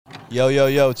Yo, yo,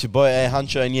 yo, it's your boy Ay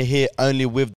Huncho, and you're here only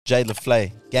with Jade Le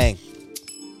Flay. Gang.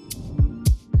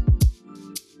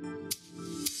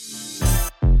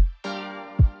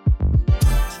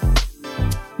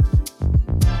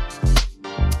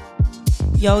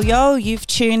 Yo, yo, you've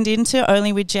tuned into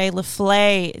Only with Jade Le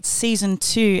Flay. It's season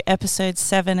 2, episode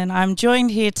 7, and I'm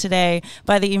joined here today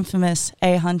by the infamous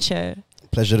Ay Huncho.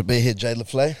 Pleasure to be here, Jade Le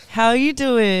Flay. How are you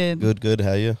doing? Good, how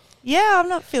are you? Yeah, I'm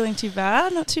not feeling too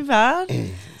bad, not too bad.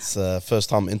 It's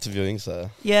first time interviewing, so...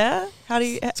 Yeah? How do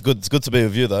you... It's good to be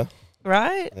with you, though.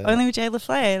 Right? Yeah. Only with Jade Le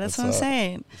Flay, that's what I'm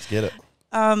saying. Let's get it.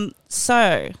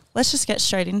 So, let's just get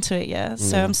straight into it, yeah?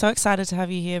 So I'm so excited to have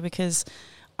you here because...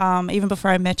 even before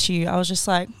I met you, I was just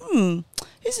like, who's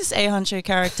this Ay Huncho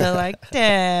character? Like,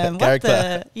 damn, what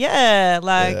the? Yeah,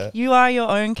 like, you are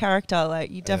your own character. Like,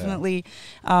 you definitely,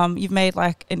 you've made,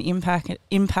 like, an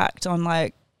impact on,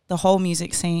 like, the whole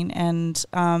music scene. And,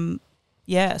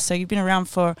 so you've been around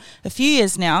for a few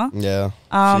years now. Yeah,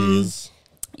 few years.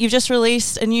 You've just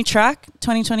released a new track,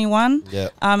 2021. Yeah.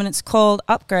 And it's called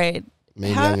Upgrade.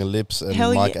 Me, Younger Lips, and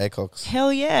Mike Acox.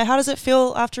 Hell yeah. How does it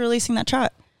feel after releasing that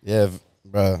track? Yeah,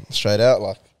 bro, straight out,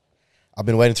 like, I've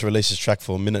been waiting to release this track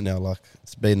for a minute now. Like,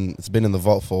 it's been in the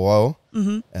vault for a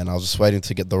while, and I was just waiting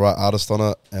to get the right artist on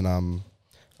it. And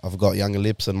I've got Younger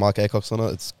Lips and Mike Acox on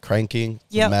it. It's cranking.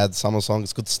 It's a mad summer song.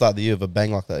 It's good to start the year with a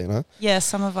bang like that, you know? Yeah,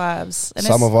 summer vibes. And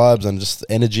summer vibes and just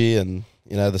energy and,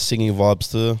 you know, the singing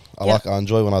vibes too. I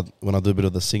enjoy when I do a bit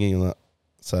of the singing and that.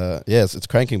 So, yeah, it's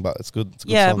cranking, but it's good. It's a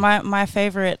good song. My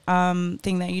favourite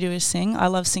thing that you do is sing. I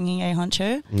love singing Ay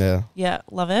Huncho. Yeah. Yeah,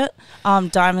 love it.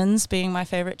 Diamonds being my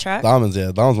favourite track. Diamonds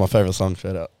my favourite song,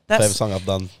 straight up. Favourite song I've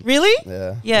done. Really?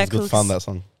 Yeah. Yeah, it's good fun, that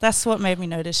song. That's what made me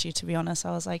notice you, to be honest.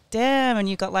 I was like, damn, and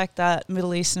you got like that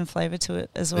Middle Eastern flavour to it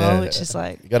as well, which is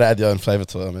like... You got to add your own flavour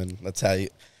to it, I mean. That's how you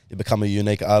become a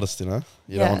unique artist, you know?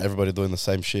 You don't want everybody doing the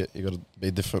same shit. You got to be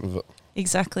different with it.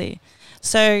 Exactly.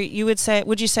 So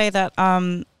would you say that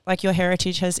like your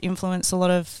heritage has influenced a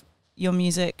lot of your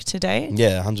music today?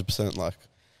 Yeah, 100%. Like,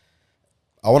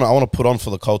 I want to put on for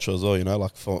the culture as well, you know,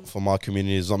 like for my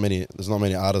community. There's not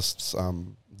many artists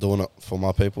doing it for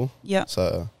my people. Yeah.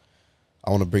 So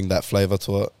I want to bring that flavour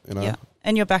to it, you know. Yeah.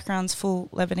 And your background's full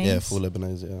Lebanese? Yeah, full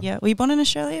Lebanese, yeah. Yeah. Were you born in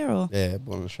Australia or? Yeah,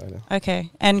 born in Australia. Okay.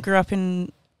 And grew up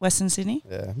in Western Sydney?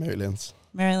 Yeah, Marylands.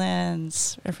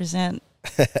 Marylands, represent.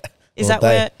 Is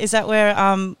that where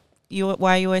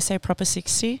why you always say proper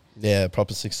 60? Yeah,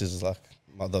 proper 60 is like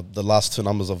the last two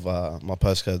numbers of my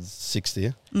postcode's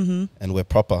 60, and we're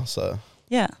proper, so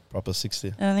proper 60.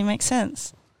 It only makes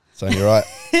sense. So you're right.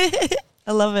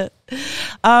 I love it.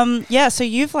 So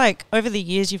you've like over the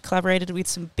years you've collaborated with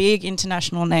some big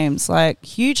international names, like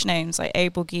huge names like A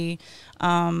Boogie,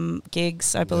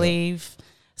 Gigs, I believe.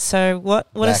 So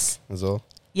what Black is as well?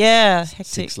 Yeah,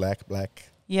 hectic. 6 Lakh Black.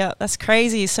 Yeah, that's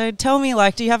crazy. So tell me,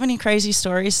 like, do you have any crazy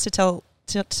stories to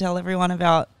tell everyone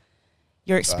about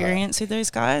your experience with those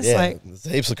guys? Yeah, like, there's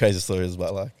heaps of crazy stories,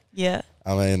 but like, yeah,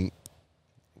 I mean,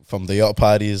 from the yacht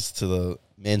parties to the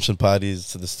mansion parties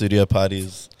to the studio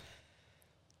parties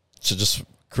to just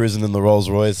cruising in the Rolls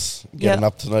Royce, getting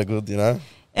up to no good, you know.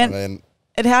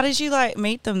 And how did you like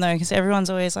meet them though? Because everyone's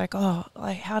always like, oh,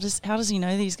 like how does he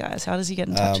know these guys? How does he get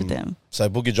in touch with them? So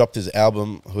Boogie dropped his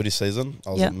album Hoodie Season. I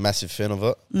was a massive fan of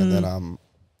it, and then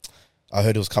I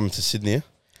heard he was coming to Sydney.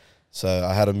 So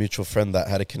I had a mutual friend that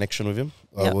had a connection with him,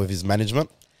 with his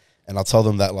management, and I told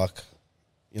him that, like,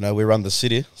 you know, we run the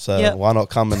city, so why not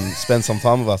come and spend some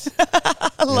time with us?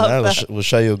 I love that. We'll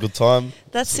show you a good time.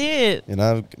 That's it. You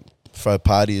know, throw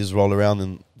parties, roll around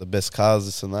in the best cars,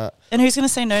 this and that. And who's going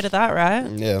to say no to that, right?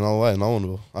 Yeah, no way, no one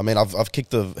will. I mean, I've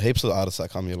kicked heaps of artists that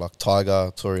come here, like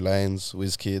Tiger, Tory Lanez,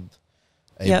 Wizkid,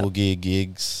 A Boogie,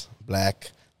 Gigs,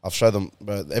 Black. I've showed them,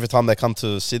 but every time they come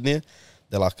to Sydney,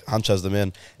 they're like, Huncho's the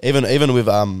man. Even with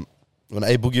when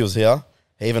A Boogie was here,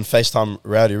 he even FaceTime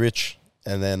Rowdy Rich,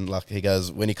 and then like he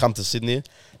goes, when you come to Sydney,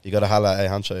 you got to holler at A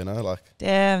Huncho, you know, like.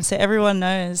 Damn, so everyone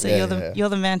knows that you're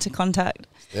the man to contact.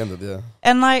 Standard, yeah.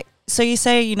 And like, so you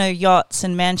say, you know, yachts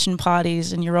and mansion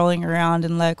parties, and you're rolling around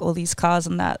in like all these cars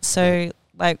and that. So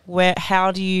like,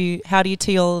 how do you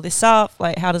tee all this up?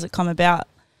 Like, how does it come about?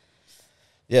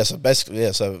 Yeah, so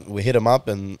basically, so we hit them up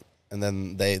and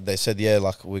then they said,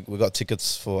 like we got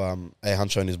tickets for A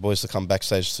Huncho and his boys to come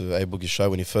backstage to A Boogie's show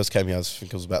when he first came here. I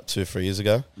think it was about 2 or 3 years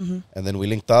ago. And then we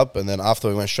linked up, and then after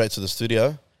we went straight to the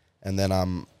studio, and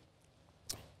then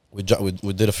we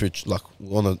did a few, like we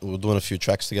were doing a few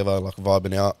tracks together, like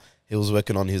vibing out. He was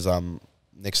working on his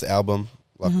next album,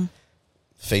 like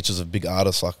features of big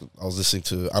artists. Like I was listening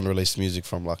to unreleased music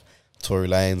from like Tory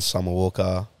Lanez, Summer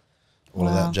Walker, all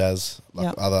of that jazz,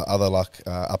 like other like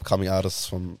upcoming artists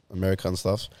from America and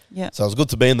stuff. Yeah. So it was good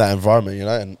to be in that environment, you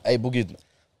know. And A Boogie,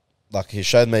 like he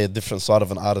showed me a different side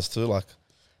of an artist too. Like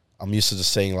I'm used to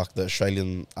just seeing like the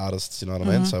Australian artists, you know what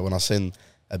I mean. So when I seen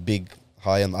a big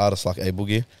high end artist like A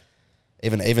Boogie,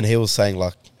 even he was saying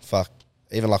like fuck.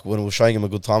 Even like when we were showing him a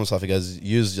good time and stuff, he goes,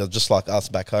 "Use just like us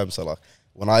back home." So like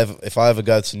if I ever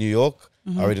go to New York,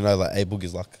 I already know that A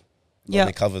Boogie's like got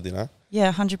me covered, you know.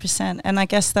 Yeah, 100%. And I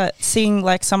guess that seeing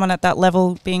like someone at that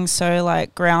level being so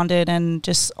like grounded and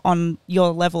just on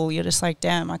your level, you're just like,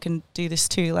 damn, I can do this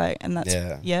too. Like, and that's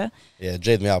yeah,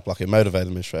 Jade me up, like it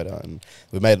motivated me straight out, and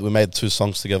we made 2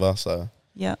 songs together. So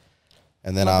yeah,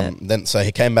 and then so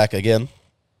he came back again.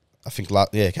 I think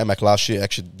he came back last year.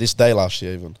 Actually, this day last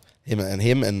year even.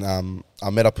 Him and I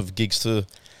met up with gigs too.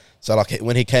 So like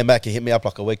when he came back, he hit me up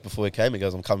like a week before he came. He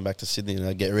goes, "I'm coming back to Sydney, you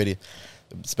know, get ready.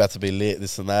 It's about to be lit,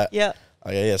 this and that." Yeah.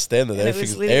 Okay, yeah, standard.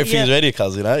 Everything's ready,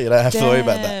 cuz, you know, you don't have to worry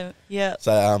about that. Yeah.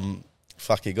 So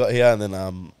he got here, and then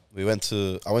I went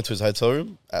to his hotel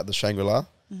room at the Shangri-La,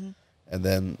 and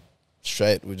then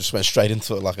we just went straight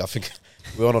into it. Like I think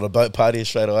we went on a boat party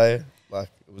straight away. Like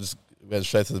we just went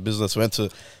straight to the business.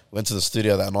 Went to the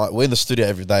studio that night. We're in the studio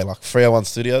every day, like 301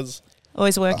 Studios.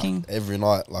 Always working. Every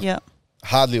night, like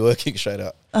hardly working straight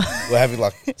out. We're having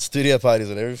like studio parties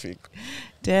and everything.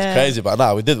 Damn. It's crazy, but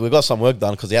no, we got some work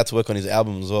done because he had to work on his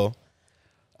album as well.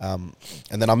 And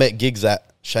then I met gigs at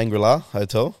Shangri-La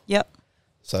Hotel. Yep.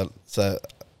 So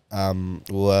how'd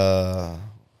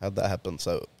that happen?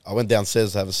 So I went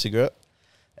downstairs to have a cigarette,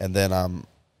 and then I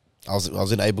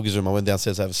was in A Boogie's room. I went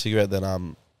downstairs to have a cigarette.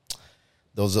 Then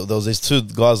there was these 2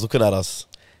 guys looking at us,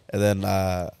 and then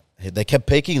they kept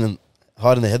peeking and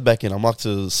hiding their head back in. I'm like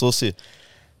to Saucy,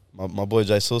 my boy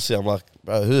Jay Saucy. I'm like,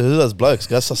 bro, who are those blokes?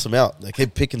 Go suss them out. They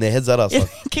keep picking their heads at us.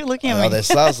 Like, keep looking at me. They're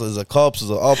sus. There's a cops.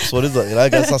 There's a ops. What is it? You know,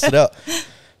 go suss it out.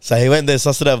 So he went there,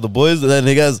 sussed it out with the boys, and then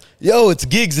he goes, "Yo, it's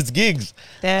gigs.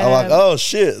 Damn. I'm like, oh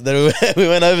shit. Then we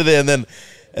went over there, and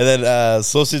then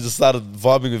Saucy just started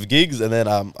vibing with gigs, and then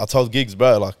I told gigs,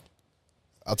 bro, like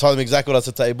I told him exactly what I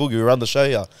said to A Boogie. We run the show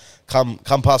here. Come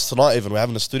past tonight even. We're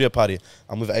having a studio party.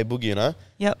 I'm with A Boogie, you know?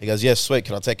 Yep. He goes, yeah, sweet.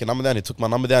 Can I take your number down? He took my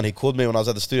number down. He called me when I was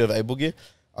at the studio with A Boogie.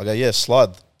 I go, yeah, slide.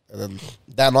 And then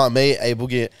that night, A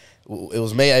Boogie, it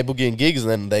was me, A Boogie and gigs.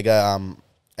 And then they go,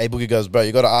 A Boogie goes, bro,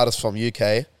 you got an artist from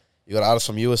UK. You got an artist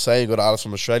from USA. You got an artist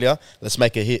from Australia. Let's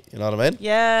make a hit. You know what I mean?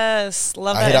 Yes.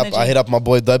 Love that energy. I hit up my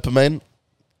boy Dopamine.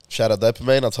 Shout out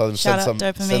Dopamine. I told him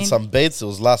send some beats. It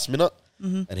was last minute.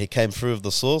 And he came through with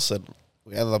the sauce, and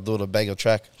we ended up doing a banger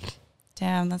track.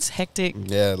 Damn, that's hectic.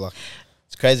 Yeah, like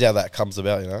it's crazy how that comes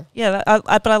about, you know. Yeah,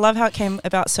 but I love how it came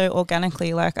about so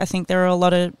organically. Like I think there are a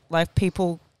lot of like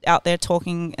people out there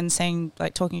talking and saying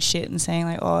like talking shit and saying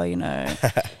like, oh, you know,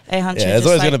 A Huncho just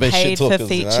like paid for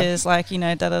features, like, you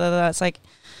know, da da da da. It's like,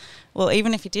 well,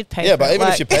 even if you did pay, but even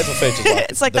if you paid for features, like,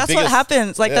 it's like that's what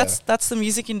happens. Like that's the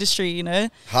music industry, you know.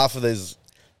 Half of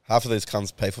these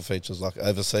cunts pay for features, like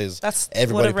overseas. That's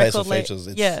everybody pays for features.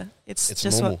 It's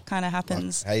just normal. What kind of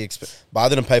happens. Like, how you expect? But I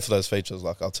didn't pay for those features.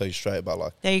 Like I'll tell you straight. But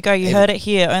like, there you go. You heard it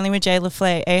here. Only with Jade Le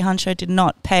Flay, A Huncho did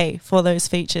not pay for those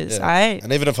features. Yeah.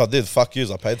 And even if I did, fuck yous.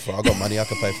 I paid for it. I got money. I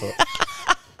could pay for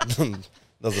it.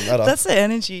 Doesn't matter. That's the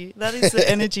energy. That is the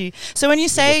energy. So when you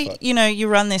say, you know, you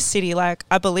run this city, like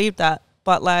I believe that,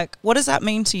 but like, what does that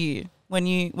mean to you when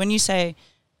you say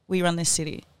we run this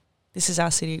city? This is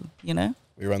our city. You know.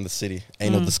 We run the city.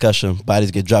 Ain't no discussion.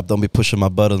 Bodies get dropped. Don't be pushing my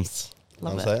buttons.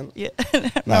 Love you know what I'm saying?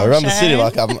 Yeah. No, we run the city.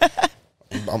 Like I'm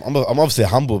obviously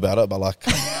humble about it, but like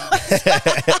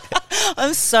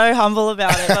I'm so humble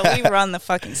about it. But we run the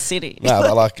fucking city. No,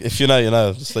 but like if you know, you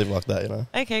know. Just leave it like that, you know.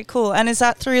 Okay, cool. And is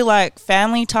that through like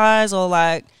family ties or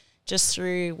like just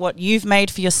through what you've made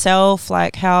for yourself?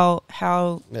 Like how?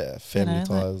 Yeah, family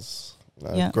ties.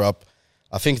 Grew up.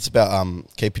 I think it's about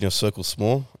keeping your circle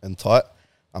small and tight.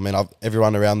 I mean,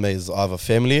 everyone around me is either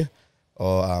family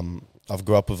or I've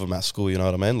grew up with them at school, you know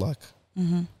what I mean? Like,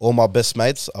 all my best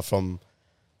mates are from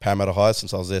Parramatta High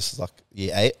since I was there since like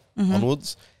year 8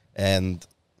 onwards. And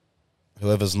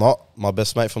whoever's not my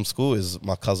best mate from school is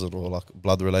my cousin or like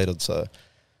blood related. So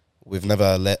we've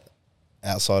never let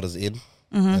outsiders in.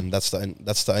 And that's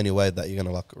the only way that you're going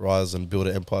to like rise and build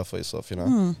an empire for yourself, you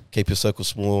know? Keep your circle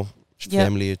small,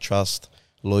 family, trust,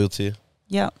 loyalty.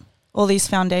 Yeah. All these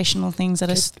foundational things that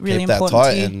are really important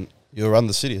to you. And you'll run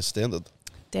the city as standard.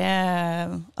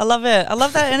 Damn. I love it. I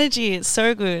love that energy. It's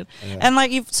so good. Yeah. And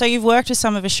like you've worked with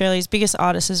some of Australia's biggest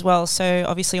artists as well. So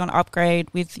obviously on Upgrade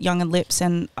with Young and Lips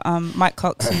and Mike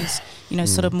Cox, who's, you know,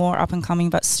 sort of more up and coming,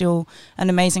 but still an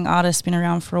amazing artist, been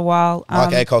around for a while.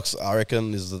 Mike A. Cox, I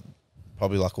reckon, is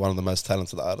probably like one of the most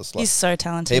talented artists. Like, he's so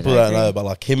talented. people don't know, but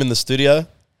like him in the studio,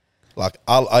 like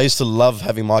I used to love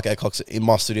having Mike Acox in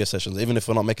my studio sessions. Even if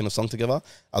we're not making a song together,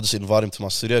 I'll just invite him to my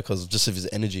studio because just of his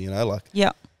energy, you know. Like,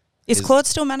 yeah. Is Claude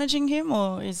still managing him,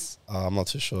 or is? I'm not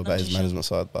too sure about his management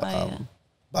side, but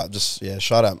but just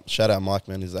shout out Mike,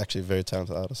 man. He's actually a very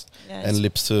talented artist, and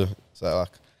Lips too. So like.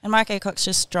 And Mike Acox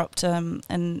just dropped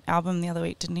an album the other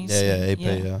week, didn't he? Yeah, EP,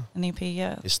 yeah. An EP,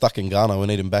 yeah. He's stuck in Ghana. We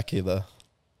need him back here though.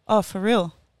 Oh, for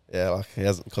real? Yeah, like he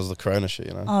hasn't because of the Corona shit,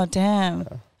 you know. Oh, damn.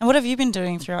 Yeah. And what have you been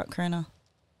doing throughout Corona?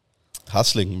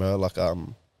 Hustling, bro. Like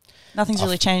nothing's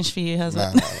really changed for you, has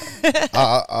it? No.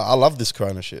 I love this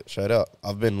Corona shit. Straight out.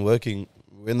 I've been working.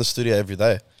 We're in the studio every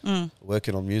day,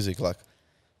 working on music. Like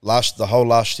the whole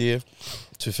last year,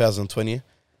 2020,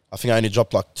 I think I only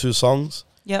dropped like 2 songs.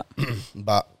 Yeah.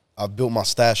 But I built my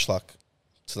stash like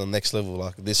to the next level.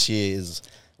 Like this year is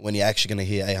when you're actually gonna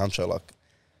hear Ay Huncho. Like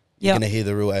you're gonna hear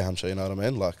the real Ay Huncho. You know what I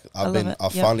mean? Like I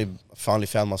finally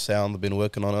found my sound. I've been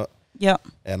working on it. Yeah.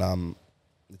 And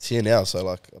it's here now. So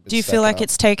like, do you feel like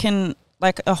it's taken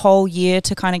like a whole year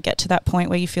to kind of get to that point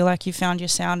where you feel like you found your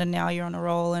sound and now you're on a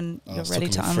roll and you're ready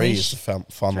to unleash? 3 years to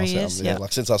find my sound. Yeah.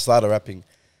 Like since I started rapping,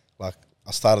 like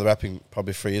I started rapping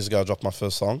probably 3 years ago. I dropped my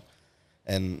first song,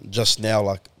 and just now,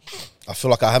 like I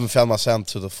feel like I haven't found my sound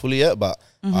to the full yet, but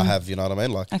I have. You know what I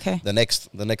mean? Like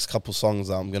the next couple songs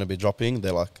I'm gonna be dropping,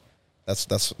 they're like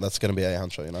that's gonna be Ay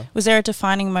Huncho. You know? Was there a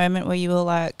defining moment where you were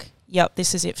like, "Yep,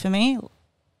 this is it for me"?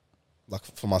 Like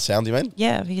for my sound, you mean?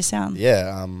 Yeah, for your sound.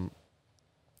 Yeah.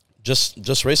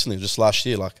 Just recently, just last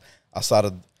year, like I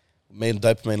started, me and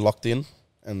Dopamine locked in,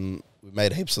 and we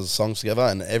made heaps of songs together,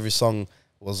 and every song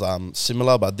was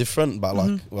similar but different. But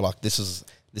like we're like,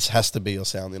 this has to be your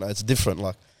sound, you know? It's different.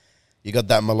 Like you got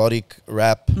that melodic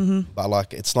rap, but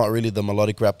like it's not really the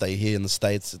melodic rap that you hear in the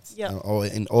States. It's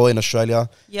or in Australia.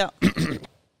 Yeah.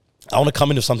 I want to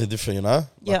come in with something different, you know?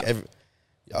 Like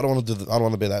I don't want to I don't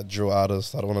want to be that drill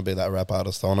artist. I don't want to be that rap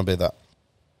artist. I want to be that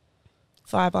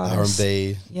vibe artist,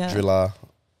 R&B, driller.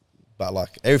 But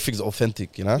like everything's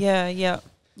authentic, you know? Yeah.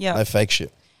 No fake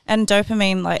shit. And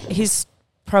Dopamine, like he's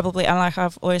probably, and like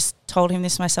I've always told him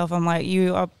this myself, I'm like,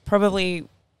 you are probably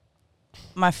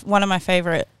one of my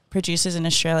favorite producers in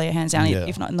Australia, hands down,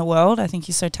 if not in the world. I think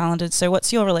he's so talented. So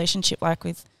what's your relationship like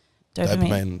with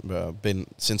Dopamine? Bro, been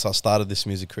since I started this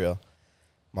music career.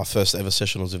 My first ever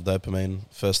session was with Dopamine,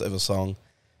 first ever song.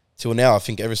 Till now, I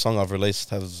think every song I've released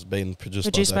has been produced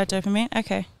by Dopamine.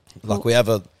 Okay. Like we have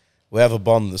a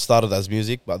bond that started as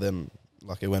music, but then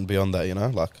like it went beyond that, you know?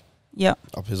 Like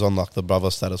he's on like the brother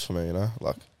status for me, you know?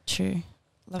 Like true.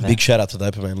 Love big shout out to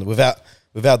Dopamine. Without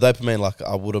Dopamine, like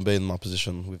I wouldn't be in my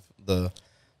position with the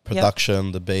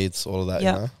production, the beats, all of that,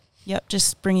 you know? Yep,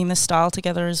 just bringing the style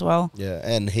together as well. Yeah,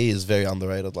 and he is very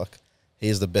underrated. Like he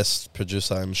is the best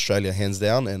producer in Australia, hands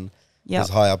down, and he's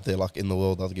high up there, like in the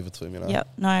world. I'll give it to him, you know. Yep,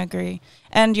 no, I agree.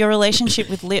 And your relationship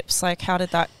with Lips, like, how did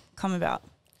that come about?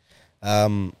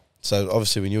 So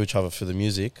obviously we knew each other through the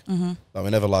music, but we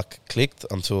never like clicked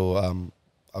until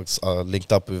I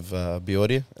linked up with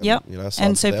Biordi. Yep. You know,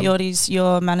 and so Biordi's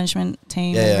your management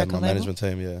team. Yeah, my management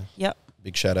team. Yeah. Yep.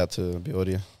 Big shout out to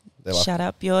Biordi. Like, shout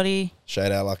out Biordi.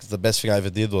 Shout out, like the best thing I ever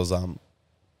did was go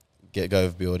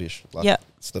with Biordi. Like,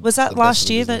 was that last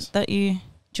year that you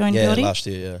joined Biordi? Yeah, last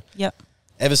year. Yeah. Yep.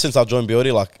 Ever since I joined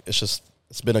Biordi, like it's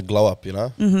been a glow up, you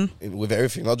know, with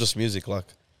everything, not just music. Like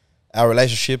our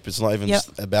relationship, it's not even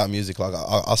just about music. Like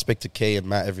I speak to Key and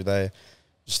Matt every day,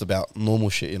 just about normal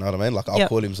shit. You know what I mean? Like I'll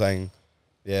call him saying,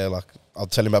 like I'll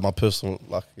tell him about my personal,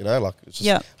 like, you know, like it's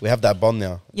just we have that bond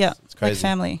now. Yeah, it's crazy. Like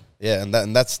family. Yeah,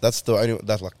 and that's the only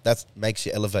that makes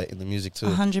you elevate in the music too.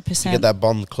 100%. You get that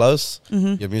bond close,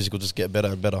 your music will just get better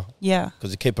and better. Yeah,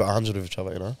 because you keep it 100 with each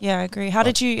other, you know. Yeah, I agree. How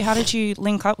did you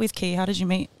link up with Key? How did you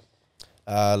meet?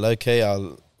 Low key,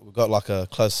 we got like a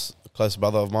close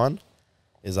brother of mine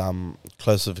is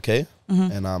close with Key,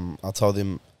 and I told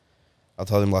him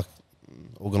like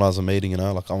organize a meeting, you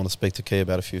know, like I want to speak to Key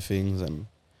about a few things, and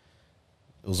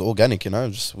it was organic, you know.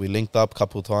 Just we linked up a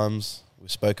couple of times. We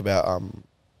spoke about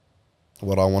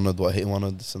what I wanted, what he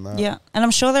wanted, this and that. Yeah, and I'm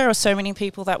sure there are so many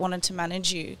people that wanted to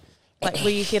manage you. Like,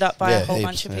 were you hit up by a whole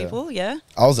bunch of people? Yeah.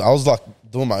 I was like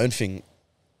doing my own thing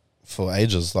for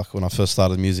ages, like when I first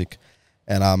started music,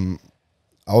 and I'm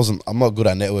not good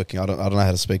at networking. I don't know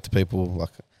how to speak to people. Like,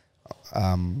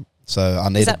 so I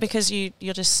need. Is that because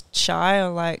you're just shy, or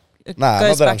like it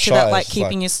goes back that to that, like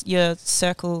keeping your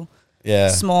circle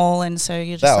small, and so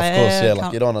you're just that, of course,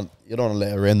 like you don't want to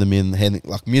let a random in hand.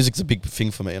 Like music's a big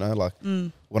thing for me, you know. Like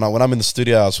when I'm in the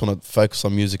studio, I just want to focus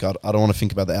on music. I don't want to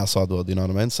think about the outside world. You know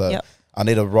what I mean? So I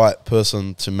need a right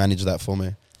person to manage that for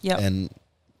me. Yeah. And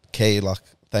Kay, like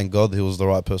thank God he was the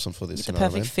right person for this. It's a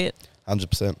perfect fit.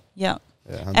 100%. Yeah.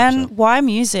 Yeah, 100%. And why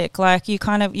music? Like you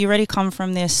already come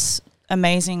from this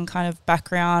amazing kind of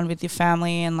background with your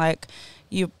family, and like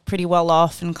you're pretty well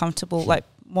off and comfortable, like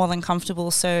more than comfortable.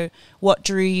 So what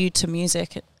drew you to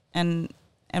music, and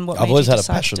what I've made always you had a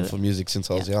decide passion to do for it? music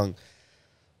since I was young.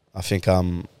 I think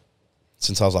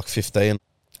since I was like 15,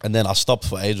 and then I stopped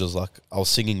for ages. Like I was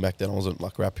singing back then, I wasn't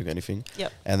like rapping or anything.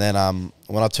 Yep. And then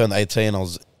when I turned 18,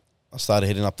 I started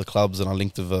hitting up the clubs, and I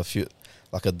linked with a few,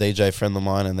 like a DJ friend of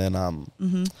mine, and then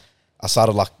I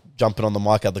started like jumping on the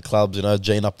mic at the clubs, you know,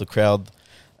 G'ing up the crowd.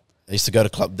 I used to go to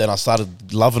club. Then I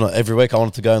started loving it every week. I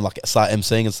wanted to go and like start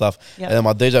MCing and stuff. Yep. And then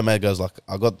my DJ mate goes like,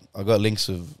 I got links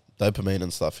with Dopamine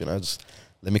and stuff, you know, just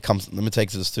let me take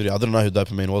you to the studio. I didn't know who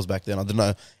Dopamine was back then. I didn't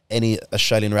know any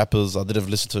Australian rappers. I didn't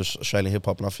listen to Australian hip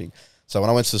hop, nothing. So when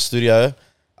I went to the studio,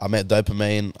 I met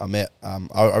Dopamine. I met I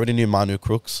already knew Manu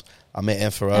Crooks. I met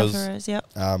Ampharos. Yep.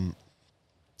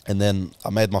 And then I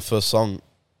made my first song,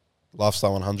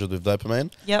 Lifestyle 100, with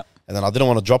Dopamine. Yep. And then I didn't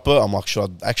want to drop it. I'm like, should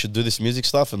I actually do this music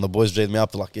stuff? And the boys J'd me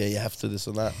up. They're like, yeah, you have to, this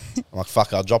and that. I'm like,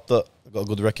 fuck, I dropped it. I got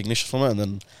good recognition from it. And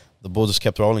then the ball just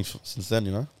kept rolling since then,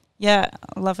 you know? Yeah,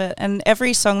 I love it. And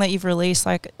every song that you've released,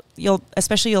 like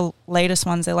especially your latest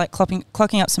ones, they're like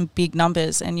clocking up some big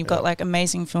numbers, and you've got like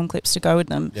amazing film clips to go with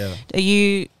them. Yeah. Are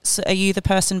you the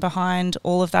person behind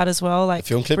all of that as well? Like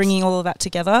film clips? Bringing all of that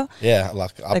together? Yeah,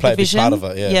 like I play a big part of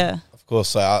it. Yeah. Yeah. Of course.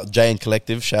 So Jayan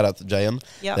Collective, shout out to Jayan.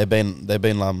 Yeah. They've been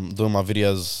doing my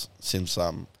videos since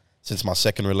my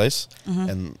second release,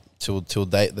 and till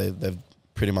date they've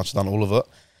pretty much done all of it.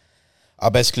 I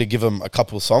basically give them a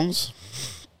couple of songs.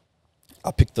 I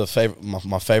picked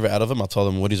my favorite out of them. I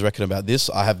told them, what do you reckon about this?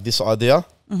 I have this idea,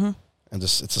 and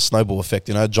just it's a snowball effect.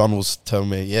 You know, John was telling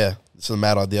me, yeah, this is a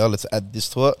mad idea. Let's add this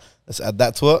to it. Let's add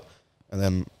that to it, and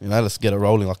then you know, let's get it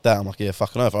rolling like that. I'm like, yeah,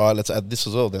 fucking oath. All right, let's add this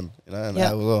as well. Then you know, and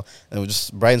that as well. And we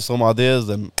just brainstorm ideas,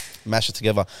 then mash it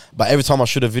together. But every time I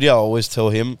shoot a video, I always tell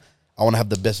him I want to have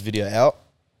the best video out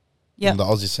in the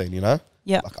Aussie scene. You know.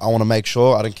 Yeah. Like I want to make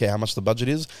sure, I don't care how much the budget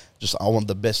is, just I want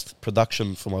the best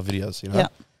production for my videos, you know? Yeah.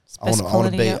 I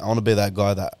want to be that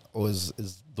guy that always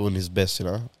is doing his best, you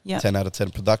know? Yeah. 10 out of 10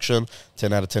 production,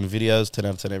 10 out of 10 videos, 10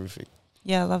 out of 10 everything.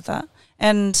 Yeah, I love that.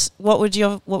 And what would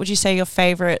you say your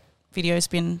favorite video's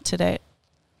been to date?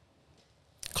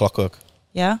 Clockwork.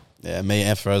 Yeah? Yeah, me,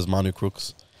 Ampharos, Manu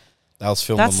Crooks. That was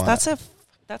filmed on my...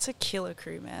 That's a killer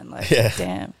crew, man. Like,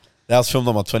 damn. That was filmed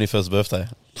on my 21st birthday.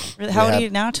 Really? How old are you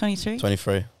now? 23?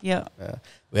 23. Yeah.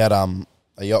 We had a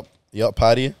yacht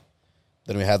party,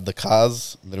 then we had the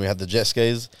cars, then we had the jet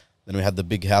skis, then we had the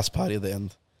big house party at the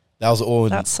end. That was all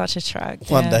That's such a track.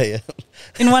 one day.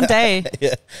 In one day?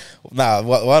 Yeah. Nah,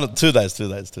 2 days.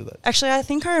 Actually, I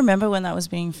think I remember when that was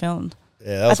being filmed.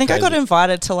 Yeah, that was I think crazy. I got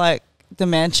invited to like the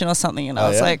mansion or something, and I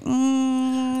was like, do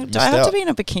I have to be in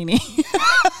a bikini?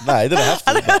 Nah, you didn't have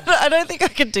to. I don't think I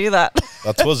could do that.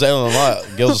 Towards the end of the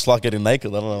night, girls just like getting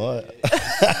naked. I don't know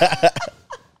why.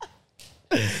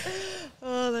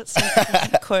 Oh, that's so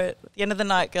funny. Quote. At the end of the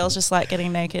night, girls just like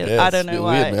getting naked. Yeah, I don't know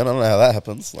why. Weird, man. I don't know how that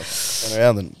happens. Like, going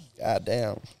around and, god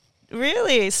damn.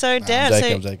 Really? So, damn.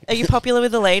 I'm joking. Are you popular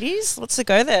with the ladies? What's the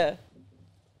go there?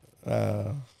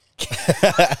 I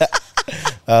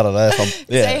don't know if I'm...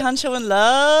 Is Ay Huncho in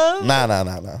love? Nah,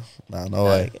 no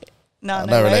way. Okay. No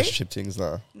relationship things,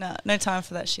 no. No time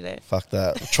for that shit, eh? Fuck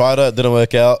that. Tried it, didn't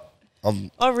work out.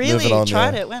 Oh, really? On,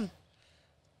 Tried it? When?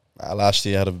 Last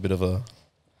year I had a bit of a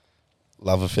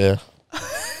love affair.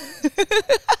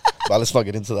 But let's not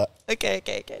get into that. Okay.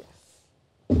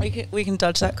 We can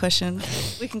dodge that question.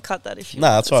 We can cut that if you Nah,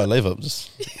 want. that's all right. Leave it. Let's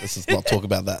just not talk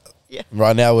about that. Yeah.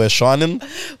 Right now we're shining.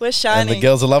 We're shining. And the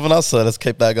girls are loving us, so let's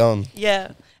keep that going.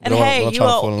 Yeah. And hey, you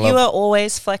are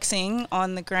always flexing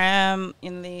on the gram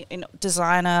in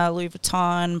designer, Louis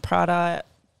Vuitton, Prada.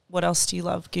 What else do you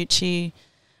love? Gucci.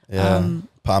 Yeah.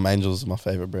 Palm Angels is my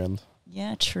favorite brand.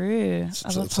 Yeah, true.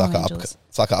 I love it's Palm like Angels.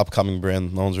 it's like an upcoming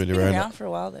brand. No one's really wearing it. Been around for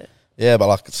a while though. Yeah, but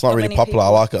like it's not really popular. I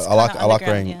like it. I like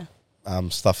wearing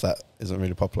stuff that isn't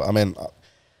really popular. I mean,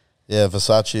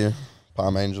 Versace,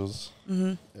 Palm Angels,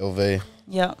 LV,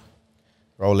 yeah,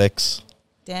 Rolex,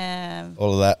 damn,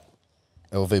 all of that,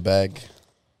 LV bag.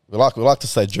 We like to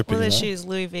say dripping. All the shoes,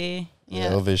 Louis V.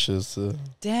 Yeah, LV shoes too.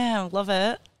 Damn, love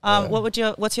it.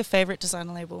 What's your favorite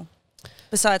designer label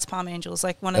besides Palm Angels?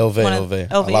 Like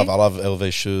LV. I love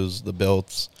LV shoes, the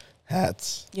belts,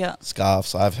 hats,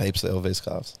 scarves. I have heaps of LV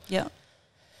scarves. Yeah,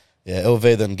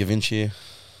 LV, then Givenchy,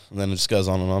 and then it just goes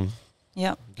on and on.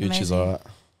 Yeah, Gucci's alright.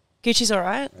 Gucci's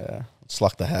alright. Yeah, it's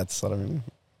like the hats. I don't really.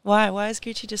 Why is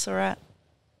Gucci just alright?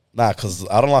 Nah, because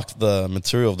I don't like the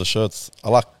material of the shirts. I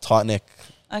like tight neck.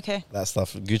 Okay. That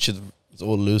stuff. Gucci It's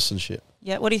all loose and shit.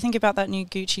 Yeah. What do you think about that new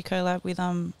Gucci collab with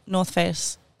North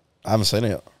Face? I haven't seen it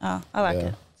yet. Oh, I like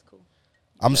it. It's cool.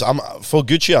 I'm for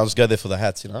Gucci. I'll just go there for the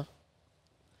hats. You know.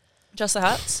 Just the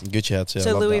hats. Gucci hats. Yeah.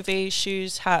 So Louis V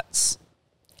shoes, hats.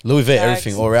 Louis V, bags.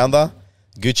 everything all rounder.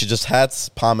 Gucci just hats.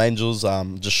 Palm Angels,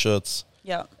 just shirts.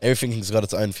 Yeah. Everything's got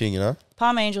its own thing, you know.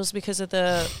 Palm Angels because of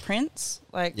the prints,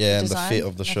 like and design, the fit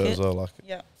of the shirt as well. Like,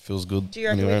 feels good. Do you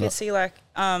reckon we could see like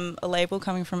a label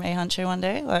coming from Ay Huncho one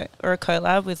day, like, or a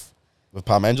collab with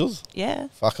Palm Angels? Yeah.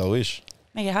 Fuck, I wish.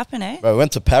 Make it happen, eh? Bro, we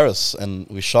went to Paris and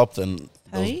we shopped and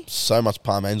there was so much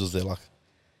Palm Angels there. Like,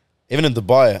 even in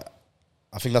Dubai,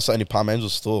 I think that's the only Palm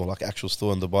Angels store, like actual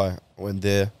store in Dubai. Went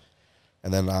there,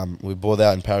 and then we bought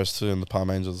out in Paris too in the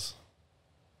Palm Angels.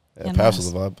 Yeah, Paris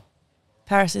was a vibe.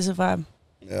 Paris is a vibe.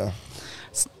 Yeah.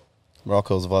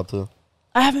 Morocco was a vibe too.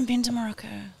 I haven't been to Morocco.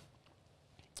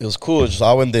 It was cool. Just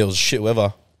I went there. It was shit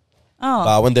weather. Oh.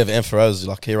 But I went there with Feroz.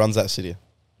 Like, he runs that city.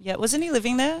 Yeah. Wasn't he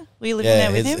living there? Were you living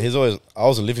there with him? He's always. I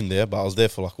wasn't living there, but I was there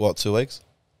for like what, 2 weeks?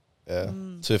 Yeah.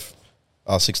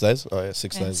 6 days. Oh yeah,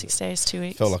 6 days. 6 days, 2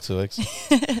 weeks. Felt like 2 weeks.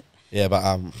 Yeah, but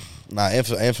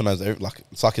Anthony knows like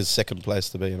it's like his second place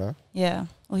to be, you know. Yeah.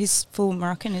 Well, he's full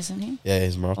Moroccan, isn't he? Yeah,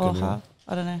 he's Moroccan. Or half.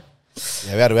 I don't know.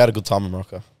 Yeah, we had a good time in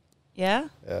Morocco. Yeah?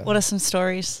 Yeah. What are some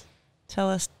stories? Tell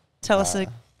us.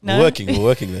 No? We're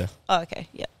working there. Oh, okay.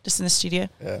 Yeah. Just in the studio.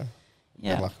 Yeah.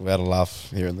 Yeah. And like we had a laugh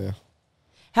here and there.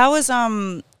 How was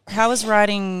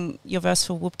writing your verse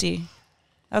for Whoopty?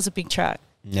 That was a big track.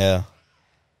 Yeah.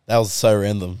 That was so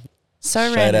random. So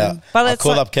Straight random. out. But I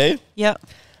called up Kay. Yep.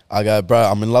 I go, bro,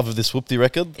 I'm in love with this Whoopty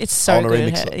record. It's so I want to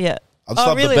good. remix it. Yeah. I just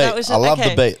love the beat. I love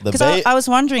the beat. The beat. I was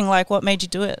wondering, like, what made you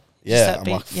do it? Yeah,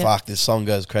 I'm like, fuck, this song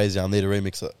goes crazy. I need to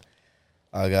remix it.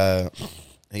 I go,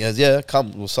 he goes, yeah,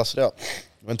 come, we'll suss it out.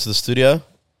 Went to the studio.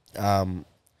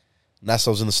 NASA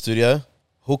was in the studio.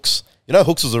 Hooks. You know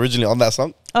Hooks was originally on that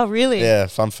song? Oh, really? Yeah,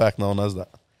 fun fact, no one knows that.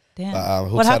 Damn. But,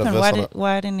 Hooks what had happened? a verse on it.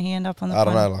 Why didn't he end up on the I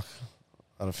don't know, like,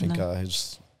 I don't think he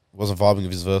just wasn't vibing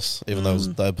with his verse, even though it was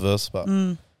a dope verse, but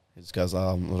he just goes,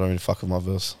 I don't really fuck with my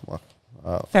verse. I'm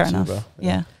like, fair enough. bro.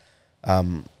 Yeah.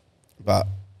 But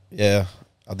yeah,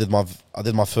 I did my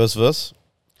first verse,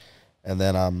 and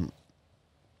then I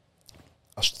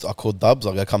called Dubs.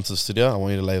 I go, come to the studio. I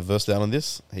want you to lay a verse down on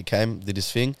this. He came, did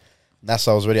his thing.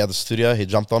 NASA was already at the studio. He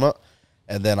jumped on it,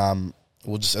 and then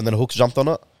Hooks jumped on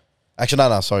it. Actually,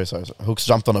 no, sorry. Hooks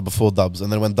jumped on it before Dubs,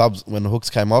 and then when Hooks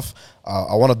came off,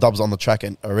 I wanted Dubs on the track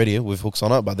already with Hooks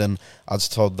on it, but then I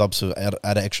just told Dubs to add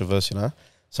an extra verse, you know.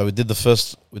 So we did the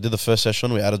first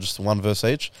session. We added just one verse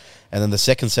each, and then the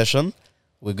second session,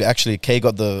 Kay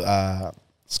got the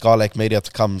Skylake Media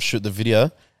to come shoot the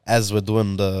video as we're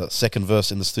doing the second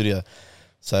verse in the studio.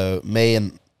 So me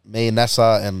and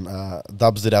NASA and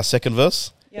Dubs did our second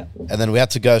verse, and then we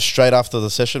had to go straight after the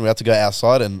session. We had to go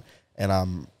outside and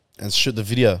shoot the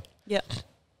video. Yeah.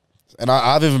 And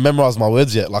I haven't even memorized my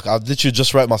words yet. Like, I literally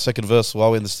just wrote my second verse while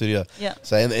we're in the studio. Yeah.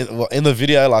 So in the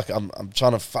video, like, I'm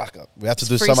trying to fuck up. We had to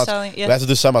do so much. Yeah. We had to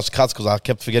do so much cuts because I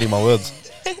kept forgetting my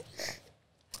words.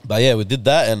 But yeah, we did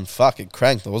that and fuck, it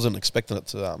cranked. I wasn't expecting it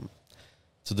to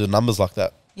do numbers like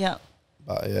that. Yeah.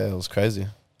 But yeah, it was crazy.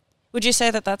 Would you say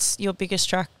that that's your biggest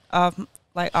track,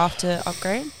 like after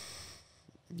Upgrade?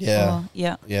 Yeah.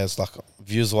 Yeah, it's like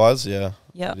views wise, yeah.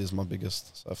 It is my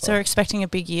biggest so far. So we're expecting a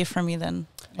big year from you then.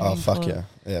 Oh fuck forward.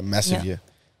 Yeah, massive year.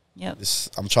 Yeah,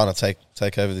 I'm trying to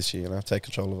take over this year, you know, take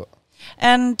control of it.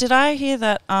 And did I hear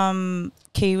that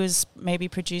Key was maybe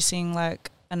producing like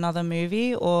another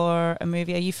movie or a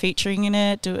movie? Are you featuring in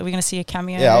it? Are we going to see a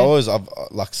cameo?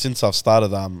 Yeah, since I've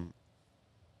started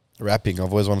rapping, I've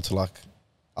always wanted to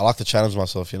I like to challenge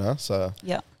myself, you know. So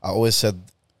yeah, I always said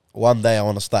one day I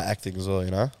want to start acting as well,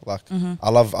 you know. Like I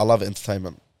love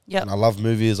entertainment. Yeah, and I love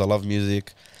movies. I love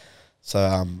music.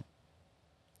 So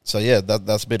yeah,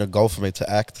 that's been a goal for me to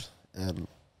act, and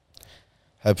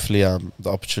hopefully the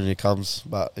opportunity comes.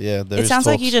 But yeah, it sounds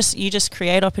like you just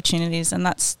create opportunities, and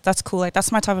that's cool. Like,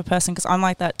 that's my type of person, because I'm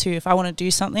like that too. If I want to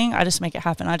do something, I just make it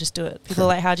happen. I just do it. People are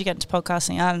like, how'd you get into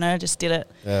podcasting? I don't know, just did it.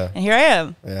 Yeah. And here I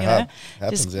am. Yeah, you know?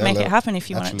 Happens, just make it happen if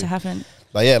you want it to happen.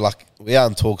 But yeah, like, we are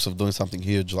in talks of doing something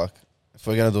huge. Like, if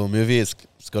we're gonna do a movie, it's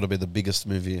got to be the biggest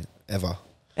movie ever.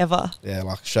 Ever. Yeah,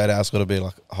 like, straight out, it's got to be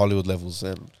like Hollywood levels,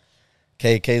 and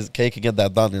Kay can get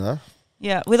that done, you know.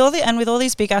 Yeah, with all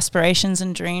these big aspirations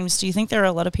and dreams, do you think there are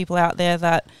a lot of people out there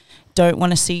that don't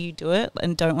want to see you do it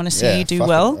and don't want to see you do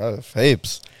well?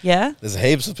 Heaps. Yeah? There's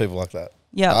heaps of people like that.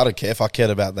 Yeah. I don't care. If I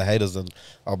cared about the haters, then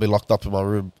I'll be locked up in my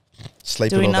room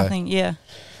sleeping all day. Doing nothing, yeah.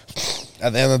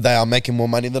 At the end of the day, I'm making more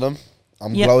money than them.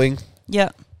 I'm glowing. Yeah.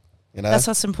 You know? That's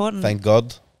what's important. Thank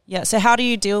God. Yeah. So how do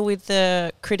you deal with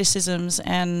the criticisms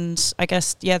and I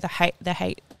guess the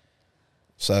hate?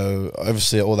 So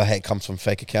obviously all the hate comes from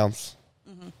fake accounts.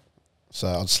 Mm-hmm. So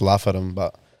I just laugh at them,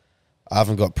 but I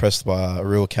haven't got pressed by a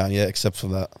real account yet, except for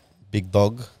that big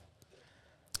dog.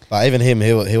 But even him,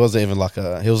 he wasn't even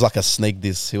he was like a snake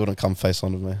diss. He wouldn't come face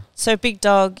on with me. So big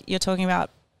dog, you're talking about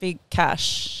Big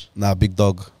Cash. Nah, big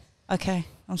dog. Okay.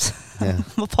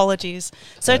 Apologies.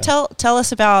 So tell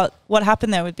us about what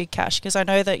happened there with Big Cash, because I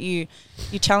know that you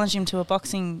challenged him to a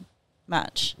boxing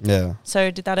match. Yeah.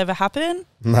 So did that ever happen?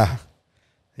 Nah.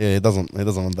 Yeah, he doesn't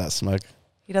want that smoke.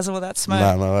 He doesn't want that smoke.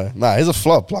 Nah, no way. Nah, he's a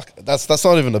flop. Like that's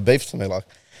not even a beef to me. Like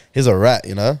he's a rat,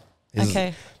 you know.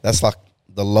 Okay. That's like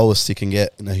the lowest you can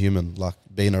get in a human. Like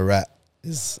being a rat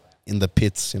is in the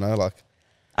pits, you know. Like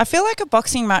I feel like a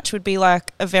boxing match would be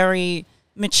like a very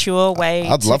mature way.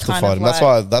 I'd love to fight him.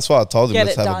 That's why I told him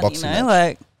let's have a boxing match.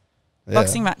 Like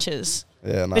boxing matches.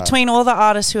 Yeah, nah. Between all the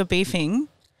artists who are beefing.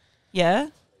 Yeah.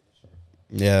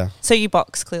 Yeah. So you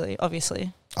box clearly,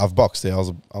 obviously. I've boxed. Yeah,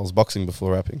 I was boxing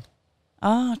before rapping.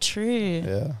 Oh, true.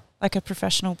 Yeah. Like a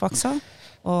professional boxer,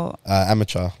 or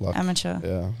amateur. Amateur.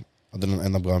 Yeah. I didn't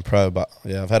end up going pro, but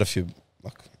yeah, I've had a few.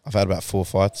 Like I've had about 4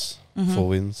 fights, 4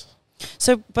 wins.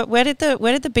 So, but where did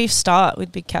the beef start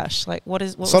with Big Cash? Like, what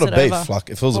was it beef. over?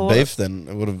 Like, if it was a beef, then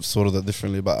it would have sorted it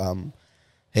differently. But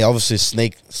he obviously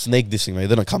snake dissing me. He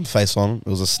didn't come face on. It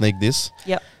was a snake diss.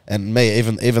 Yep. And me,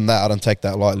 even that, I don't take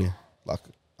that lightly. Like,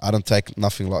 I don't take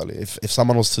nothing lightly. If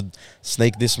someone was to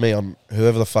snake diss me on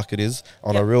whoever the fuck it is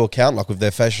on a real account, like with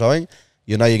their face showing,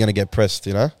 you know you're gonna get pressed.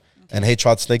 You know. Okay. And he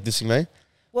tried snake dissing me.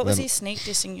 What was he snake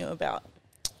dissing you about?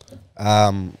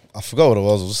 I forgot what it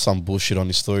was. It was some bullshit on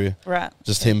his story. Right.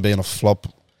 Just him being a flop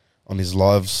on his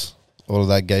lives, all of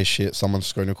that gay shit. Someone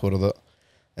screen recorded it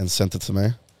and sent it to me.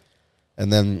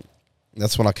 And then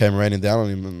that's when I came raining down on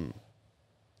him.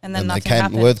 And then nothing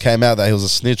happened. Word came out that he was a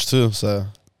snitch too. So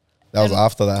that was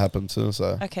after that happened too.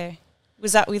 So okay.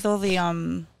 Was that with all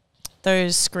the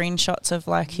those screenshots of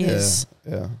like his...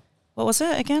 Yeah. What was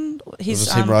it again?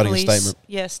 His him writing a statement.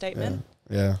 Yeah, statement.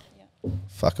 Yeah.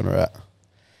 Fucking rat.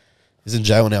 He's in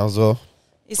jail now as well.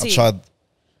 I tried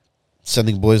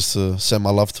sending boys to send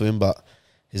my love to him, but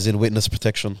he's in witness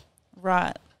protection.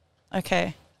 Right.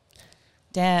 Okay.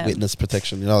 Damn. Witness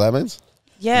protection. You know what that means?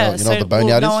 Yeah. You know what the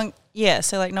boneyard is? Yeah,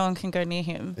 so like no one can go near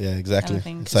him. Yeah, exactly.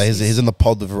 So he's in the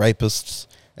pod with rapists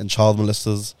and child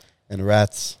molesters and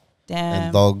rats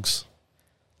and dogs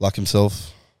like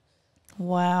himself.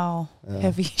 Wow. Yeah.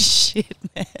 Heavy shit,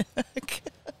 man.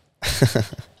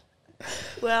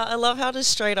 Wow, I love how just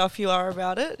straight off you are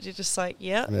about it. You're just like,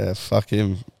 yeah. Yeah, fuck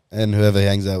him and whoever he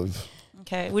hangs out with.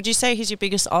 Okay. Would you say he's your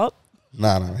biggest op?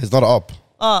 No, he's not an op.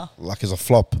 Oh. Like he's a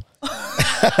flop.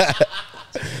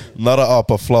 Not an op,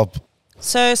 a flop.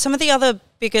 So some of the other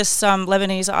biggest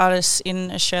Lebanese artists in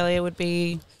Australia would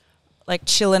be like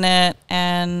Chillin' It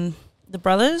and the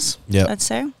Brothers, I'd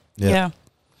say. Yeah.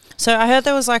 So I heard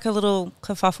there was like a little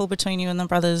kerfuffle between you and the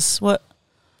brothers. What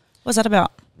was that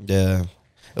about? Yeah.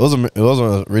 It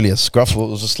wasn't really a scruffle.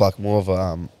 It was just like more of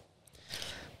a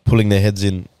pulling their heads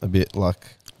in a bit,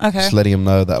 like just letting them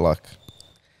know that, like,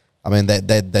 I mean, they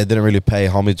didn't really pay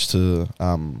homage to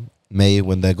me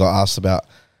when they got asked about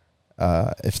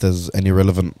if there's any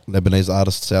relevant Lebanese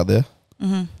artists out there.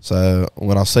 Mm-hmm. So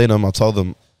when I seen them, I told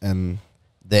them, and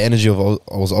their energy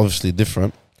was obviously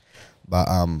different, but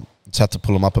just had to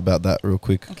pull them up about that real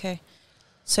quick. Okay.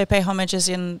 So pay homage as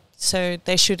in, so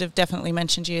they should have definitely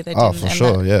mentioned you. They didn't. For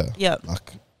sure, yeah. Yeah.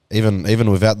 Like even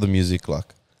without the music,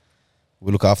 like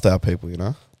we look after our people, you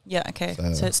know. Yeah. Okay.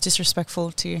 So it's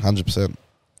disrespectful to you. 100%.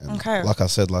 Okay. Like I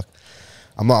said, like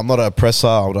I'm not an oppressor.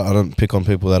 I don't pick on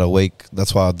people that are weak.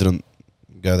 That's why I didn't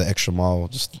go the extra mile.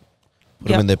 Just put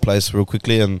them in their place real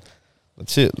quickly, and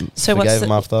that's it. So forgave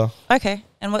them after. Okay.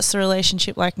 And what's the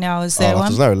relationship like now? Is there one?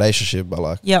 There's no relationship, but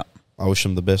like. Yeah. I wish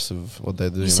them the best of what they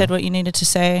do. You said what you needed to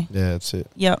say. Yeah, that's it.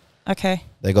 Yep. Okay.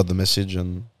 They got the message,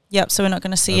 and yep. So we're not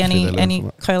going to see any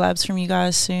collabs from you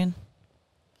guys soon.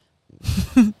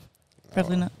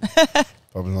 Probably not.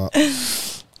 Probably not.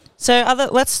 So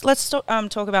let's talk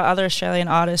about other Australian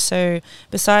artists. So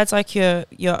besides like your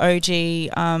OG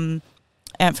Ant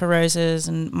for Roses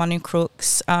and Manu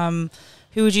Crooks,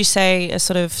 who would you say are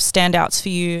sort of standouts for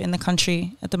you in the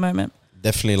country at the moment?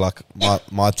 Definitely like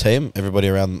my team, everybody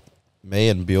around me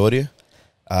and Biordi.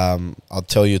 I'll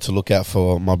tell you to look out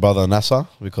for my brother Nasser,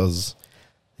 because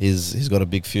he's got a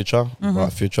big future,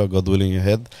 bright future, God willing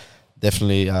ahead.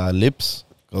 Definitely Lips,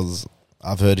 because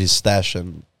I've heard his stash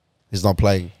and he's not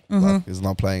playing. Like, he's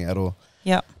not playing at all.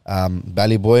 Yeah.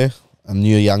 Bally Boy, a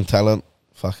new young talent,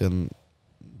 fucking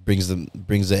brings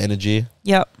the energy.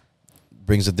 Yep.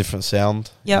 brings a different sound.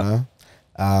 Yep. You know?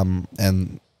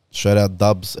 And shout out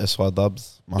Dubs, SY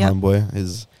Dubs, my homeboy.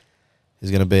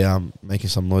 He's gonna be making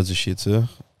some noise this year too.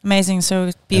 Amazing. So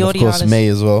and of course me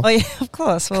as well. Oh yeah, of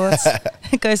course. Well,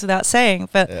 it goes without saying.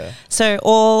 But so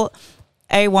all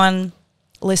A1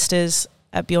 listers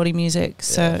at Beauty Music.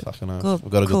 So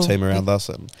we've got a good team around us,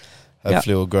 and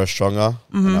hopefully we'll grow stronger,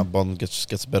 and our bond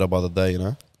gets better by the day. You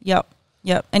know.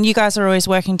 Yep. And you guys are always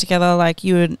working together. Like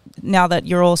now that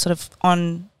you're all sort of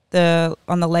on the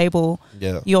label,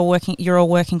 you're all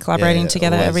working, collaborating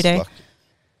together always, every day. Like,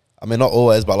 I mean, not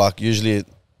always, but like usually,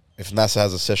 if NASA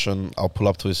has a session, I'll pull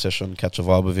up to his session, catch a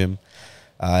vibe with him.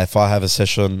 If I have a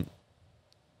session,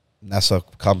 NASA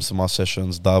comes to my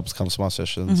sessions, Dubs comes to my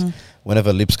sessions.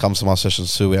 Whenever Lips comes to my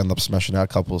sessions too, we end up smashing out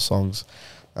a couple of songs.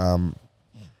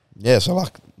 So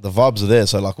like the vibes are there.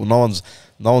 So like no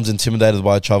one's intimidated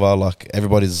by each other. Like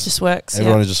everybody's just works.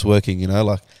 Everyone is just working. You know,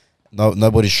 like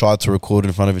nobody's shy to record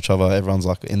in front of each other. Everyone's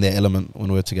like in their element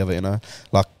when we're together. You know,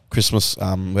 like Christmas.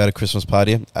 We had a Christmas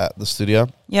party at the studio.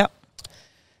 Yep.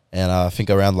 And I think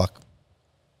around like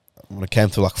when it came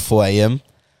to like 4 a.m.,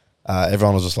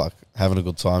 everyone was just like having a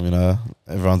good time. You know,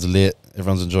 everyone's lit.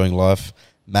 Everyone's enjoying life.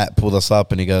 Matt pulled us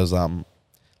up and he goes,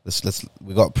 let's.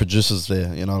 We got producers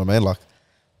there. You know what I mean? Like.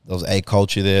 There was Ay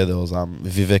Huncho there. There was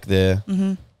Vivek there.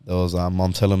 There was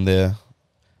Montelum there.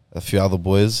 A few other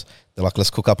boys. They're like,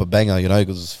 let's cook up a banger, you know,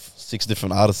 because there's 6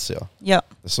 different artists here. Yep.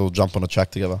 Let's all jump on a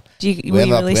track together. We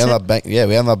end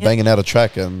up banging out a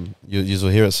track, and you will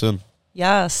hear it soon.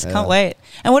 Yes, can't wait.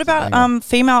 And what about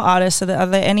female artists? Are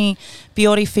there any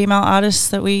Beauty female artists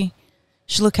that we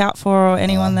should look out for, or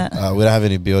anyone that? We don't have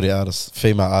any Beauty artists,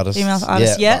 female artists. Female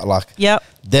artists, But like,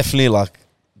 definitely, like,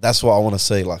 that's what I want to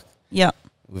see. Like,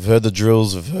 we've heard the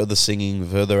drills, we've heard the singing,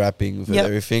 we've heard the rapping, we've heard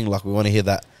everything. Like, we want to hear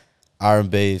that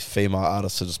R&B female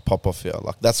artist to just pop off here.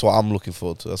 Like, that's what I'm looking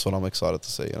forward to. That's what I'm excited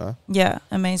to see, you know? Yeah,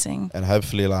 amazing. And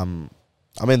hopefully, I mean,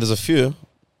 there's a few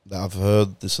that I've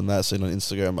heard this and that, seen on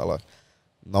Instagram, but, like,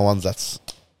 no one's that's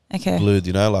glued,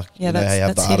 you know? Like, you know how you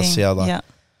have the artists here, like,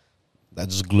 that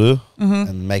just glue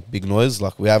and make big noise.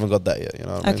 Like, we haven't got that yet, you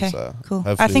know what I mean? So cool.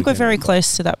 I think we're very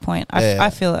close to that point. I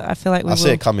feel it. I feel like we will. I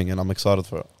see it coming, and I'm excited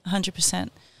for it. 100%.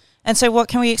 And so what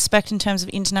can we expect in terms of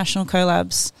international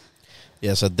collabs?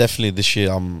 Yeah, so definitely this year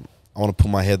I want to put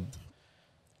my head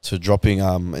to dropping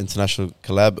international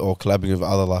collabing with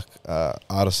other like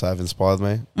artists that have inspired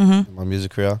me in my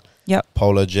music career. Yep.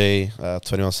 Polo G,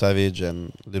 21 Savage,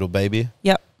 and Little Baby.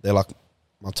 Yep. They're like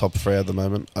my top 3 at the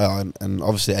moment. And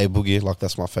obviously A Boogie, like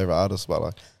that's my favorite artist, but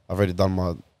like I've already done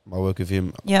my work with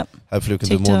him. Yep. Hopefully we can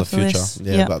do more in the future.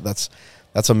 Yeah, but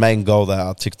that's a main goal that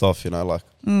I ticked off, you know, like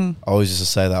I always used to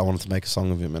say that I wanted to make a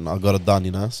song with him, and I got it done,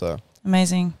 you know, so.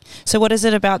 Amazing. So what is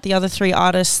it about the other 3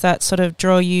 artists that sort of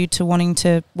draw you to wanting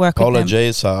to work with them? Polo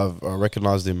G, so I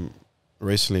recognised him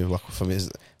recently, like from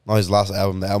not his last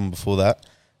album, the album before that.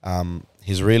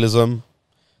 His realism,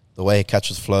 the way he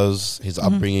catches flows, his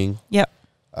upbringing. Yep.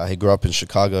 He grew up in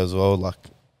Chicago as well, like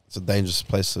it's a dangerous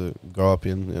place to grow up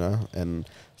in, you know, and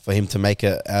for him to make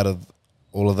it out of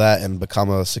all of that and become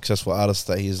a successful artist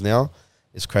that he is now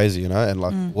is crazy, you know, and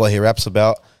like what he raps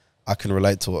about, I can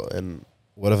relate to it, and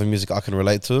whatever music I can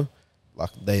relate to,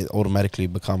 like they automatically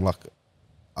become like,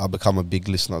 I become a big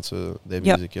listener to their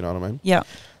music, you know what I mean? Yeah.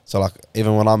 So like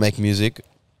even when I make music,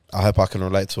 I hope I can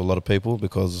relate to a lot of people,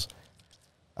 because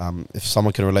if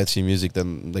someone can relate to your music,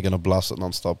 then they're gonna blast it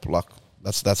nonstop. Like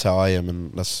that's how I am,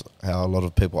 and that's how a lot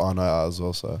of people I know are as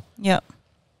well. So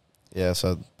yeah,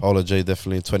 so Polo G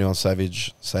definitely. 21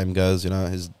 Savage, same goes. You know,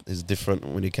 he's different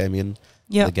when he came in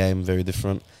the game, very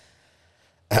different.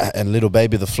 And Little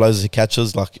Baby, the flows he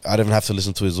catches, like I don't even have to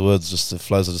listen to his words; just the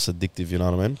flows are just addictive. You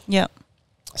know what I mean? Yeah.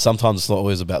 Sometimes it's not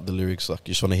always about the lyrics. Like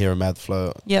you just want to hear a mad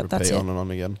flow, repeat on and on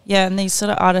again. Yeah, and these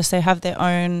sort of artists, they have their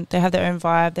own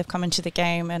vibe. They've come into the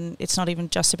game, and it's not even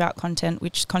just about content,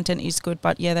 which content is good,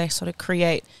 but they sort of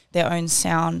create their own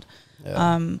sound.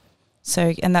 Yeah.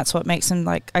 So, and that's what makes them,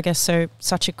 like, I guess,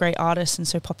 such a great artist and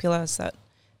so popular, is that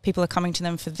people are coming to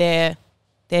them for their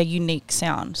unique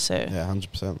sound. So yeah,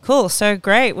 100%. Cool. So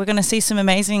great. We're going to see some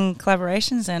amazing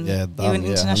collaborations and you and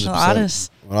international artists.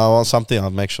 When I want something,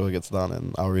 I'll make sure it gets done,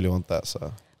 and I really want that.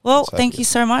 So well, thank you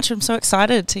so much. I'm so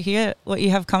excited to hear what you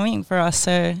have coming for us.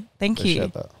 So thank you.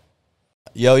 That.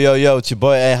 Yo, it's your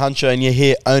boy Ay Huncho, and you're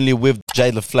here only with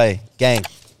Jade Le Flay. Gang.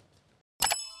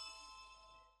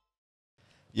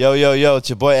 Yo, it's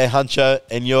your boy Ay Huncho,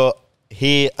 and you're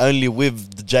here only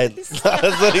with the Jade.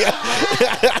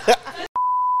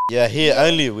 Yeah, here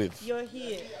only with. You're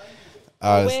here.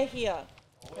 We're here.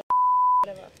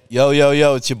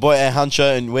 Yo, it's your boy Ay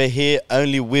Huncho, and we're here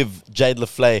only with Jade Le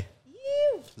Flay.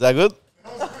 Is that good?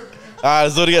 Alright,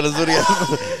 let's do it again.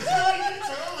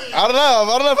 I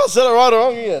don't know if I said it right or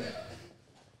wrong again.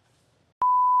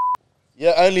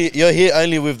 You're here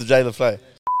only with the Jade Le Flay.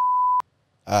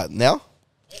 Now?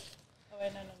 Oh,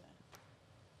 wait, no.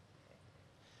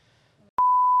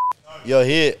 You're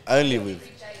here only with.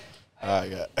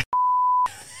 Alright, go.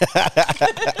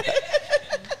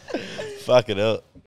 Fuck it up.